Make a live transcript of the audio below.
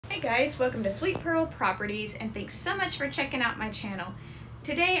guys, welcome to Sweet Pearl Properties, and thanks so much for checking out my channel.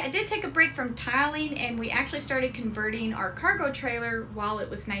 Today I did take a break from tiling and we actually started converting our cargo trailer while it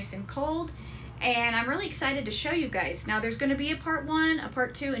was nice and cold, and I'm really excited to show you guys. Now there's going to be a part 1, a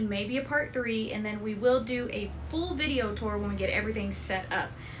part 2, and maybe a part 3, and then we will do a full video tour when we get everything set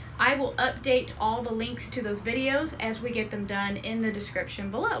up. I will update all the links to those videos as we get them done in the description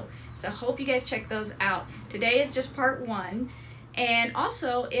below. So hope you guys check those out. Today is just part 1. And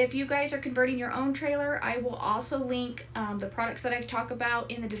also, if you guys are converting your own trailer, I will also link the products that I talk about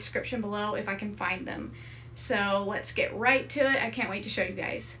in the description below if I can find them. So let's get right to it. I can't wait to show you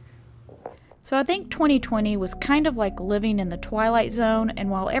guys. So I think 2020 was kind of like living in the twilight zone, and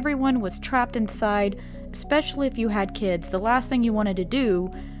while everyone was trapped inside, especially if you had kids, the last thing you wanted to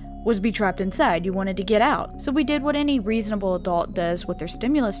do was be trapped inside. You wanted to get out. So we did what any reasonable adult does with their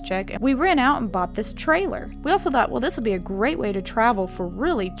stimulus check, and we ran out and bought this trailer. We also thought, well, this would be a great way to travel for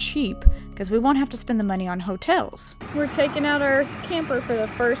really cheap because we won't have to spend the money on hotels. We're taking out our camper for the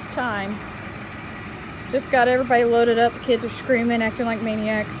first time. Just got everybody loaded up. The kids are screaming, acting like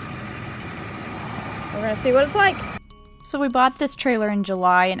maniacs. We're gonna see what it's like. So we bought this trailer in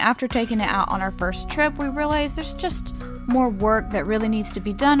July, and after taking it out on our first trip, we realized there's just more work that really needs to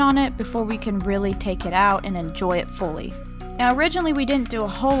be done on it before we can really take it out and enjoy it fully. Now originally we didn't do a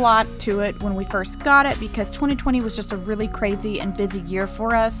whole lot to it when we first got it because 2020 was just a really crazy and busy year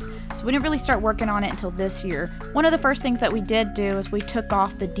for us, so we didn't really start working on it until this year. One of the first things that we did do is we took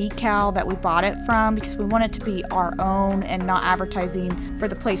off the decal that we bought it from because we wanted to be our own and not advertising for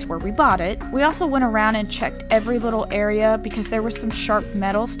the place where we bought it. We also went around and checked every little area because there was some sharp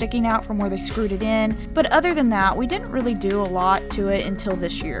metal sticking out from where they screwed it in, but other than that we didn't really do a lot to it until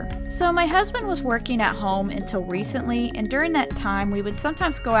this year. So my husband was working at home until recently, and during that time we would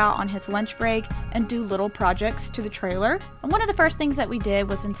sometimes go out on his lunch break and do little projects to the trailer. And one of the first things that we did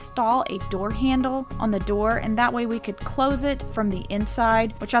was install a door handle on the door, and that way we could close it from the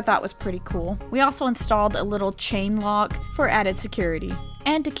inside, which I thought was pretty cool. We also installed a little chain lock for added security.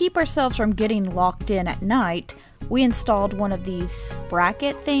 And to keep ourselves from getting locked in at night, we installed one of these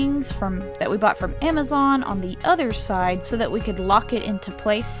bracket things that we bought from Amazon on the other side so that we could lock it into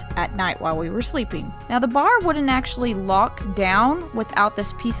place at night while we were sleeping. Now the bar wouldn't actually lock down without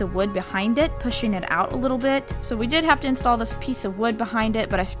this piece of wood behind it, pushing it out a little bit. So we did have to install this piece of wood behind it,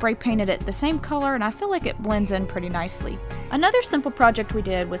 but I spray painted it the same color and I feel like it blends in pretty nicely. Another simple project we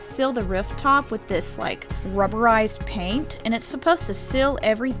did was seal the roof top with this like rubberized paint, and it's supposed to seal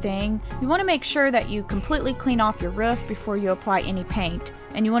everything. You want to make sure that you completely clean off your roof before you apply any paint,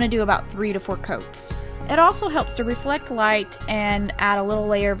 and you want to do about 3 to 4 coats. It also helps to reflect light and add a little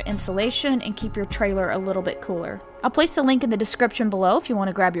layer of insulation and keep your trailer a little bit cooler. I'll place the link in the description below if you want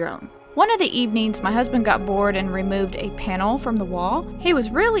to grab your own. One of the evenings, my husband got bored and removed a panel from the wall. He was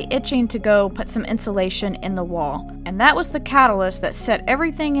really itching to go put some insulation in the wall, and that was the catalyst that set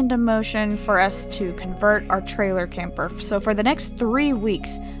everything into motion for us to convert our trailer camper. So for the next 3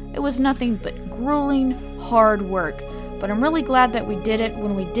 weeks, it was nothing but grueling, hard work. But I'm really glad that we did it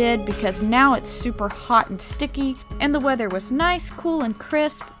when we did, because now it's super hot and sticky, and the weather was nice, cool, and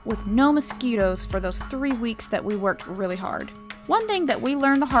crisp with no mosquitoes for those 3 weeks that we worked really hard. One thing that we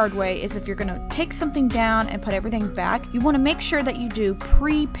learned the hard way is if you're going to take something down and put everything back, you want to make sure that you do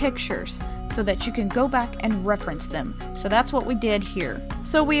pre-pictures so that you can go back and reference them. So that's what we did here.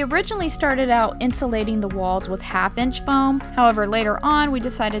 So we originally started out insulating the walls with 1/2-inch foam. However, later on we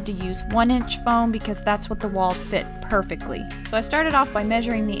decided to use 1-inch foam because that's what the walls fit perfectly. So I started off by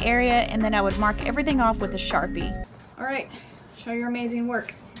measuring the area, and then I would mark everything off with a Sharpie. Alright, show your amazing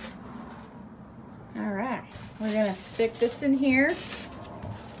work. Alright, we're gonna stick this in here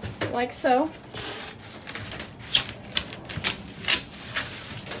like so.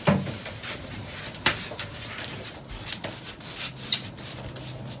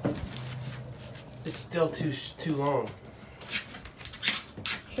 It's still too long.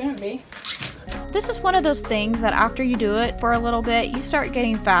 Shouldn't be. This is one of those things that after you do it for a little bit, you start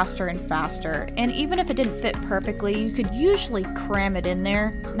getting faster and faster. And even if it didn't fit perfectly, you could usually cram it in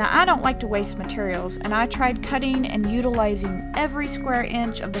there. Now, I don't like to waste materials, and I tried cutting and utilizing every square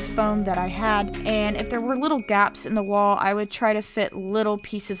inch of this foam that I had. And if there were little gaps in the wall, I would try to fit little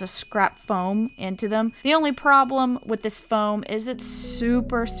pieces of scrap foam into them. The only problem with this foam is it's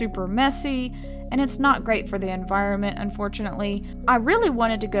super, super messy, and it's not great for the environment, unfortunately. I really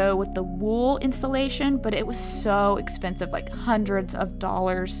wanted to go with the wool installation, but it was so expensive, like hundreds of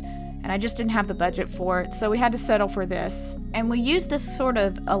dollars, and I just didn't have the budget for it, so we had to settle for this. And we used this sort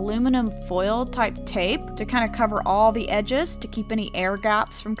of aluminum foil type tape to kind of cover all the edges to keep any air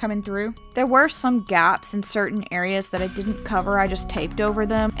gaps from coming through. There were some gaps in certain areas that I didn't cover, I just taped over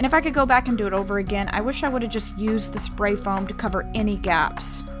them. And if I could go back and do it over again, I wish I would have just used the spray foam to cover any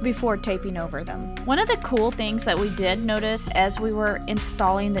gaps before taping over them. One of the cool things that we did notice as we were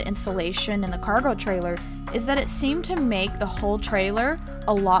installing the insulation in the cargo trailer is that it seemed to make the whole trailer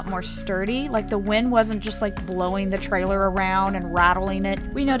a lot more sturdy. Like the wind wasn't just like blowing the trailer around and rattling it.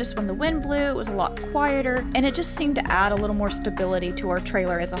 We noticed when the wind blew, it was a lot quieter, and it just seemed to add a little more stability to our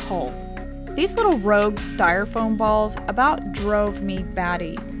trailer as a whole. These little rogue styrofoam balls about drove me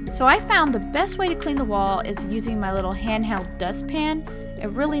batty. So I found the best way to clean the wall is using my little handheld dustpan. It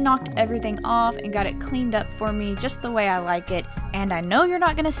really knocked everything off and got it cleaned up for me just the way I like it. And I know you're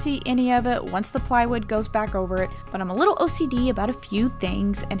not going to see any of it once the plywood goes back over it, but I'm a little OCD about a few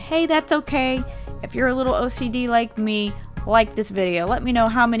things, and hey, that's okay. If you're a little OCD like me, like this video. Let me know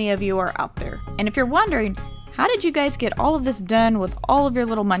how many of you are out there. And if you're wondering, how did you guys get all of this done with all of your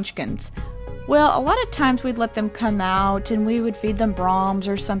little munchkins? Well, a lot of times we'd let them come out and we would feed them Brahms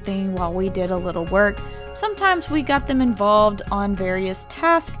or something while we did a little work. Sometimes we got them involved on various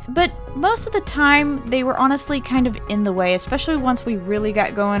tasks, but most of the time they were honestly kind of in the way, especially once we really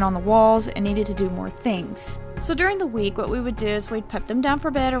got going on the walls and needed to do more things. So during the week, what we would do is we'd put them down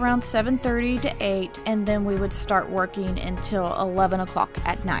for bed around 7:30 to 8, and then we would start working until 11 o'clock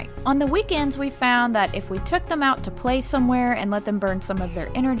at night. On the weekends, we found that if we took them out to play somewhere and let them burn some of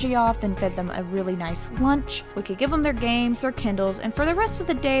their energy off, then fed them a really nice lunch, we could give them their games, their Kindles, and for the rest of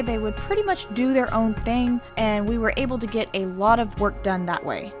the day, they would pretty much do their own thing, and we were able to get a lot of work done that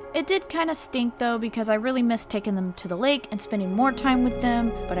way. It did kind of stink though, because I really missed taking them to the lake and spending more time with them,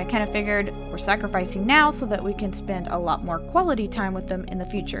 but I kind of figured we're sacrificing now so that we can spend a lot more quality time with them in the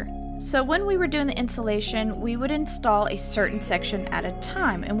future. So when we were doing the insulation, we would install a certain section at a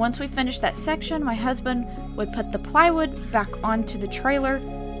time, and once we finished that section, my husband would put the plywood back onto the trailer.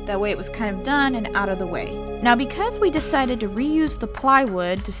 That way it was kind of done and out of the way. Now, because we decided to reuse the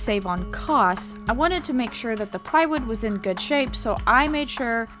plywood to save on costs, I wanted to make sure that the plywood was in good shape, so I made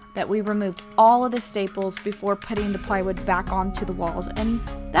sure that we removed all of the staples before putting the plywood back onto the walls, and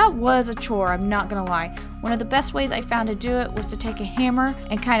that was a chore, I'm not gonna lie. One of the best ways I found to do it was to take a hammer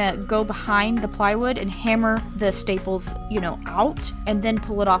and kind of go behind the plywood and hammer the staples, out, and then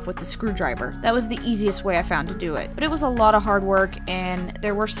pull it off with the screwdriver. That was the easiest way I found to do it. But it was a lot of hard work, and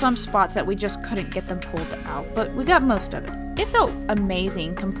there were some spots that we just couldn't get them pulled out, but we got most of it. It felt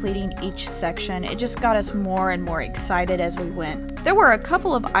amazing completing each section. It just got us more and more excited as we went. There were a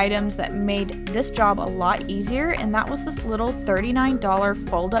couple of items that made this job a lot easier, and that was this little $39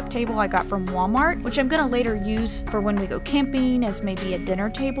 fold-up table I got from Walmart, which I'm gonna later use for when we go camping as maybe a dinner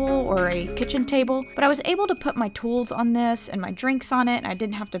table or a kitchen table. But I was able to put my tools on this and my drinks on it, and I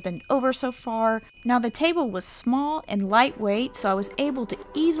didn't have to bend over so far. Now the table was small and lightweight, so I was able to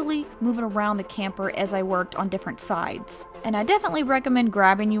easily move it around the camper as I worked on different sides. And I definitely recommend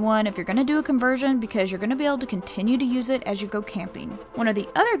grabbing you one if you're going to do a conversion, because you're going to be able to continue to use it as you go camping. One of the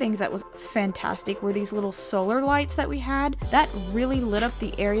other things that was fantastic were these little solar lights that we had. That really lit up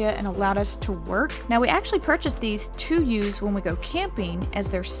the area and allowed us to work. Now, we actually purchased these to use when we go camping as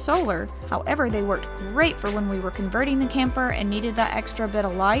they're solar. However, they worked great for when we were converting the camper and needed that extra bit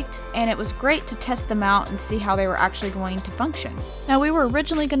of light. And it was great to test them out and see how they were actually going to function. Now, we were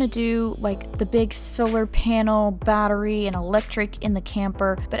originally going to do like the big solar panel, battery, and electric in the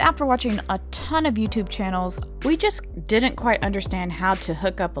camper, but after watching a ton of YouTube channels, we just didn't quite understand how to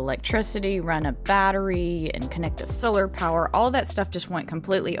hook up electricity, run a battery, and connect the solar power. All that stuff just went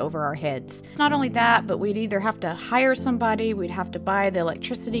completely over our heads. Not only that, but we'd either have to hire somebody, we'd have to buy the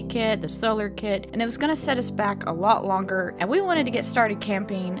electricity kit, the solar kit, and it was going to set us back a lot longer, and we wanted to get started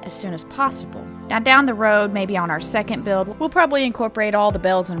camping as soon as possible. Now down the road, maybe on our second build, we'll probably incorporate all the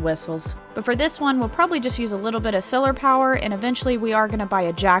bells and whistles. But for this one, we'll probably just use a little bit of solar power, and eventually we are going to buy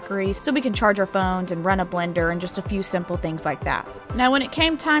a Jackery so we can charge our phones and run a blender and just a few simple things like that. Now when it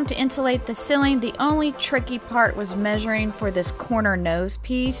came time to insulate the ceiling, the only tricky part was measuring for this corner nose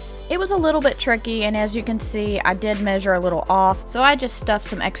piece. It was a little bit tricky, and as you can see, I did measure a little off, so I just stuffed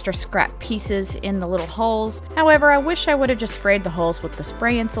some extra scrap pieces in the little holes. However, I wish I would have just sprayed the holes with the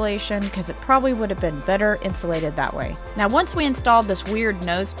spray insulation, because it probably would have been better insulated that way. Now once we installed this weird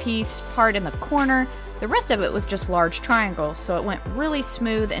nose piece part in the corner, the rest of it was just large triangles, so it went really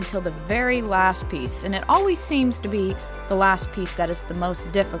smooth until the very last piece, and it always seems to be the last piece that is the most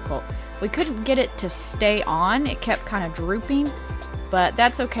difficult. We couldn't get it to stay on, it kept kind of drooping, but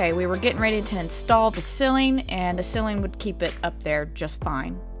that's okay. We were getting ready to install the ceiling, and the ceiling would keep it up there just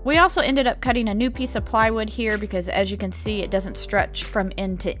fine. We also ended up cutting a new piece of plywood here because, as you can see, it doesn't stretch from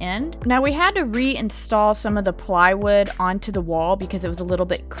end to end. Now we had to reinstall some of the plywood onto the wall because it was a little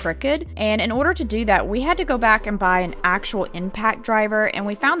bit crooked, and in order to do that we had to go back and buy an actual impact driver, and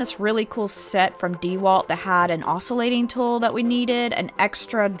we found this really cool set from DeWalt that had an oscillating tool that we needed, an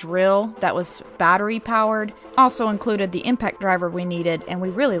extra drill that was battery powered, also included the impact driver we needed, and we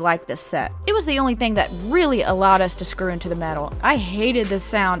really liked this set. It was the only thing that really allowed us to screw into the metal. I hated the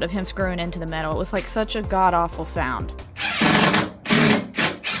sound of him screwing into the metal. It was like such a god-awful sound.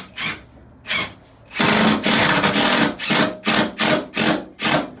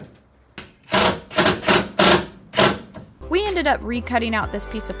 We ended up recutting out this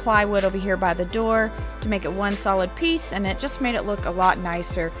piece of plywood over here by the door to make it one solid piece, and it just made it look a lot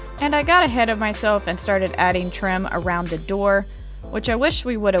nicer. And I got ahead of myself and started adding trim around the door, which I wish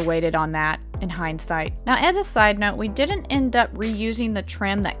we would have waited on that in hindsight. Now, as a side note, we didn't end up reusing the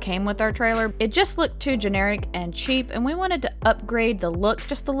trim that came with our trailer. It just looked too generic and cheap, and we wanted to upgrade the look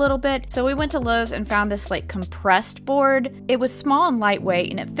just a little bit. So we went to Lowe's and found this like compressed board. It was small and lightweight,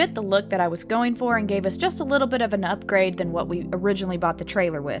 and it fit the look that I was going for and gave us just a little bit of an upgrade than what we originally bought the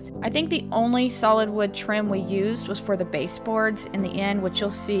trailer with. I think the only solid wood trim we used was for the baseboards in the end, which you'll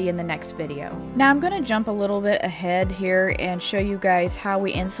see in the next video. Now I'm gonna jump a little bit ahead here and show you guys how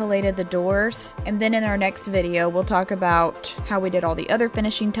we insulated the doors. And then in our next video, we'll talk about how we did all the other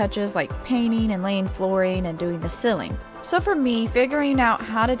finishing touches like painting and laying flooring and doing the ceiling. So for me, figuring out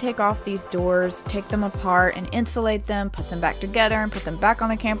how to take off these doors, take them apart and insulate them, put them back together and put them back on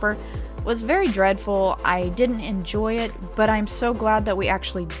the camper was very dreadful. I didn't enjoy it, but I'm so glad that we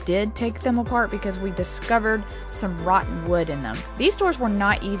actually did take them apart because we discovered some rotten wood in them. These doors were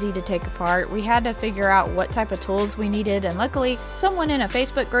not easy to take apart. We had to figure out what type of tools we needed, and luckily someone in a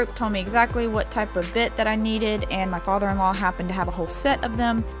Facebook group told me exactly what type of bit that I needed, and my father-in-law happened to have a whole set of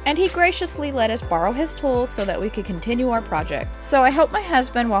them, and he graciously let us borrow his tools so that we could continue our project. So I helped my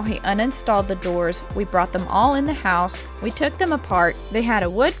husband while he uninstalled the doors. We brought them all in the house. We took them apart. They had a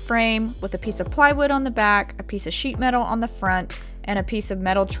wood frame with a piece of plywood on the back, a piece of sheet metal on the front, and a piece of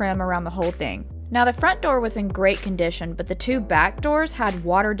metal trim around the whole thing. Now the front door was in great condition, but the two back doors had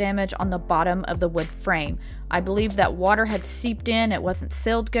water damage on the bottom of the wood frame. I believe that water had seeped in, it wasn't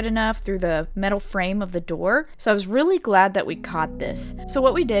sealed good enough through the metal frame of the door, so I was really glad that we caught this. So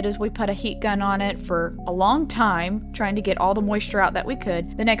what we did is we put a heat gun on it for a long time, trying to get all the moisture out that we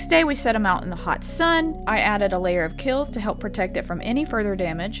could. The next day we set them out in the hot sun. I added a layer of Kills to help protect it from any further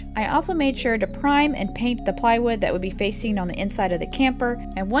damage. I also made sure to prime and paint the plywood that would be facing on the inside of the camper,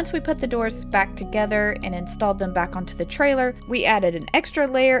 and once we put the doors back together and installed them back onto the trailer, we added an extra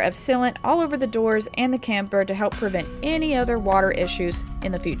layer of sealant all over the doors and the camper to help prevent any other water issues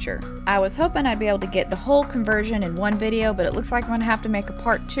in the future. I was hoping I'd be able to get the whole conversion in one video, but it looks like I'm gonna have to make a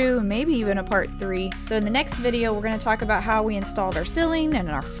part 2, maybe even a part 3. So in the next video, we're gonna talk about how we installed our ceiling and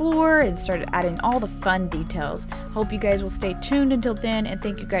our floor and started adding all the fun details. Hope you guys will stay tuned until then, and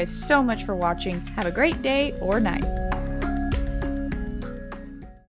thank you guys so much for watching. Have a great day or night.